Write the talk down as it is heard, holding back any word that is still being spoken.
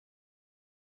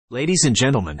Ladies and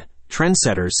gentlemen,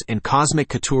 trendsetters and cosmic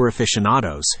couture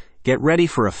aficionados, get ready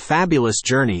for a fabulous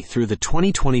journey through the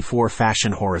 2024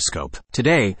 fashion horoscope.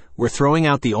 Today, we're throwing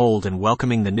out the old and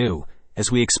welcoming the new, as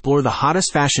we explore the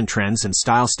hottest fashion trends and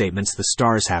style statements the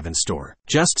stars have in store.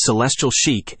 Just celestial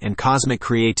chic and cosmic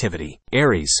creativity.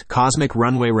 Aries, cosmic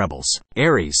runway rebels.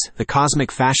 Aries, the cosmic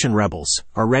fashion rebels,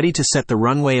 are ready to set the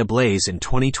runway ablaze in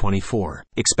 2024.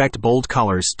 Expect bold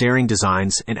colors, daring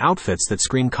designs, and outfits that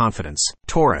scream confidence.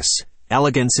 Taurus,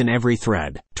 elegance in every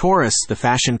thread. Taurus, the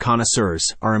fashion connoisseurs,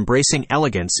 are embracing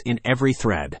elegance in every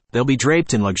thread. They'll be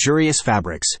draped in luxurious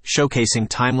fabrics, showcasing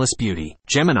timeless beauty.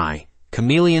 Gemini,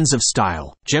 chameleons of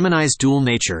style. Gemini's dual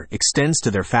nature extends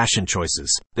to their fashion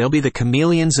choices. They'll be the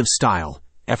chameleons of style,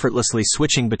 effortlessly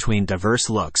switching between diverse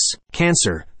looks.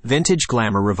 Cancer, vintage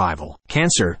glamour revival.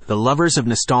 Cancer, the lovers of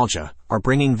nostalgia, are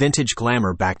bringing vintage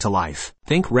glamour back to life.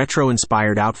 Think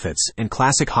retro-inspired outfits and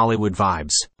classic Hollywood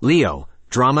vibes. Leo,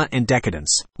 drama and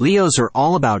decadence. Leos are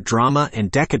all about drama and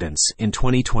decadence in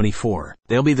 2024.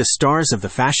 They'll be the stars of the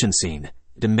fashion scene,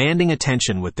 demanding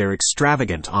attention with their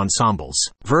extravagant ensembles.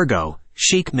 Virgo,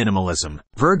 chic minimalism.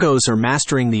 Virgos are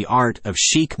mastering the art of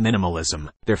chic minimalism.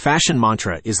 Their fashion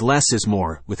mantra is less is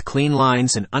more, with clean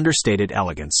lines and understated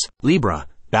elegance. Libra,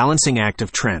 balancing act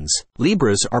of trends.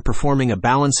 Libras are performing a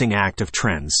balancing act of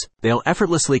trends. They'll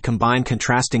effortlessly combine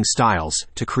contrasting styles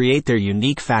to create their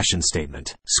unique fashion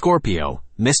statement. Scorpio,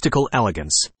 mystical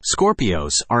elegance.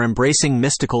 Scorpios are embracing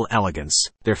mystical elegance.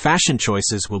 Their fashion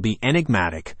choices will be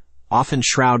enigmatic, often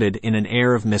shrouded in an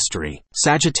air of mystery.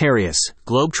 Sagittarius,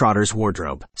 globetrotter's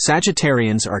wardrobe.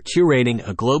 Sagittarians are curating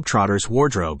a globetrotter's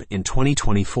wardrobe in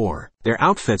 2024. Their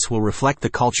outfits will reflect the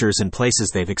cultures and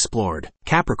places they've explored.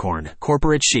 Capricorn,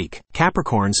 corporate chic.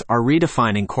 Capricorns are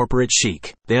redefining corporate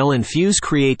chic. They'll infuse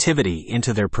creativity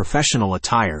into their professional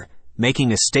attire,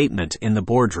 making a statement in the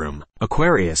boardroom.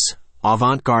 Aquarius,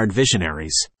 avant-garde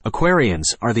visionaries.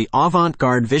 Aquarians are the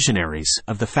avant-garde visionaries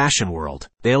of the fashion world.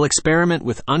 They'll experiment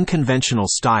with unconventional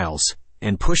styles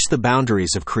and push the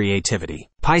boundaries of creativity.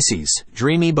 Pisces,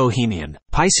 dreamy bohemian.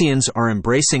 Pisceans are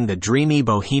embracing the dreamy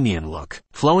bohemian look.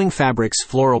 Flowing fabrics,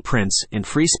 floral prints, and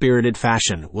free-spirited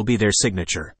fashion will be their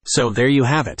signature. So there you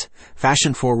have it.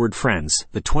 Fashion-forward friends,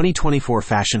 the 2024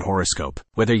 fashion horoscope.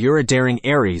 Whether you're a daring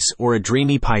Aries or a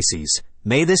dreamy Pisces,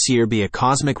 may this year be a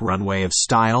cosmic runway of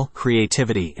style,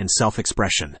 creativity, and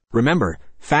self-expression. Remember,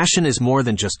 fashion is more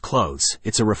than just clothes.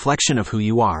 It's a reflection of who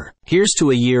you are. Here's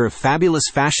to a year of fabulous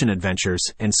fashion adventures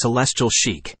and celestial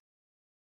chic.